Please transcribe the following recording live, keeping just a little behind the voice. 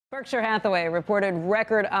Berkshire Hathaway reported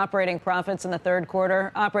record operating profits in the third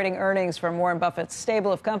quarter. Operating earnings from Warren Buffett's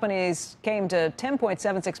stable of companies came to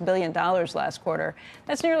 $10.76 billion last quarter.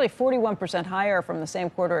 That's nearly 41% higher from the same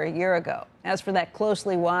quarter a year ago. As for that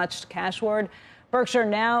closely watched cash hoard, Berkshire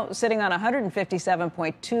now sitting on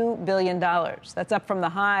 $157.2 billion. That's up from the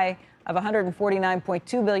high of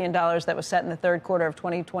 $149.2 billion that was set in the third quarter of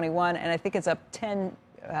 2021, and I think it's up $10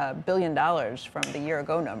 billion from the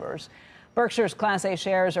year-ago numbers. Berkshire's Class A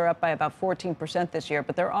shares are up by about 14% this year,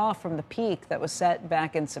 but they're off from the peak that was set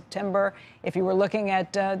back in September. If you were looking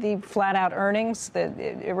at the flat-out earnings,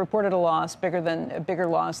 it reported a bigger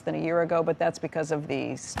loss than a year ago, but that's because of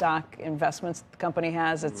the stock investments the company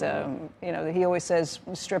has. It's he always says,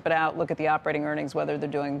 strip it out, look at the operating earnings, whether they're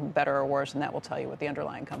doing better or worse, and that will tell you what the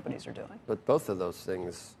underlying companies are doing. But both of those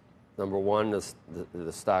things, number one,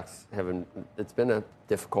 the stocks it's been a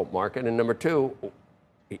difficult market, and number two,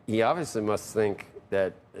 he obviously must think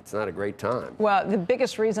that it's not a great time. Well, the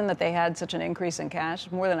biggest reason that they had such an increase in cash,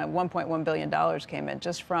 more than $1.1 billion came in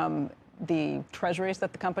just from the treasuries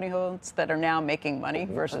that the company holds that are now making money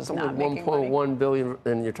versus not making money. $1.1 billion,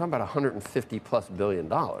 and you're talking about $150+ billion,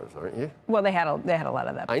 aren't you? Well, they had a lot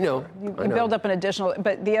of that before. I know. You build up an additional,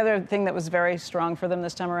 but the other thing that was very strong for them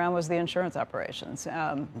this time around was the insurance operations.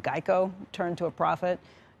 Geico turned to a profit.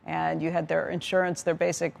 And you had their insurance, their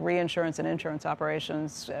basic reinsurance and insurance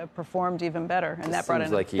operations performed even better. And that brought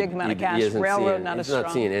in a big amount of cash. Railroad, not as strong. He's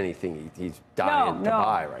not seeing anything he's dying to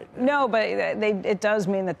buy right now. No, but it does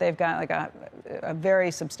mean that they've got like a very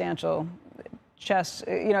substantial chest.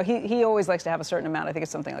 You know, he always likes to have a certain amount. I think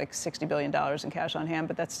it's something like $60 billion in cash on hand,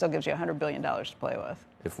 but that still gives you $100 billion to play with.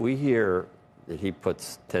 If we hear that he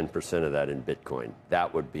puts 10% of that in Bitcoin,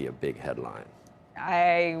 that would be a big headline.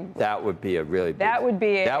 That would be a really big, that would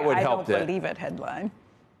be that would I help don't believe it headline.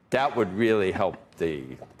 That would really help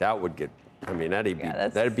that would get, I mean,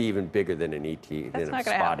 that'd be even bigger than an ETF, than a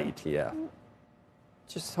spot ETF.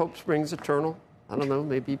 Just hope springs eternal. I don't know,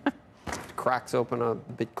 maybe cracks open a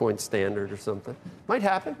Bitcoin standard or something. Might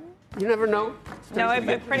happen. You never know. No, I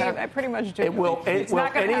pretty much do. It will. It's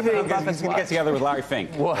not going to happen. He's going to get together with Larry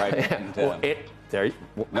Fink. Well, right?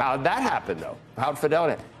 How'd that happen, though? How'd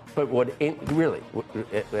Fidelity? But really,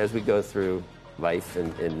 as we go through life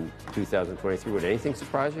in 2023, would anything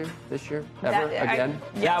surprise you this year? Ever again?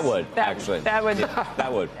 Yes, that would.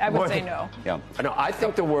 That would. I would say no. Yeah. No, I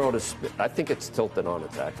think the world is. I think it's tilted on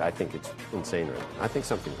its act. I think it's insane right now. I think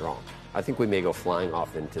something's wrong. I think we may go flying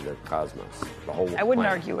off into the cosmos. The whole. I wouldn't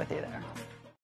argue with you there.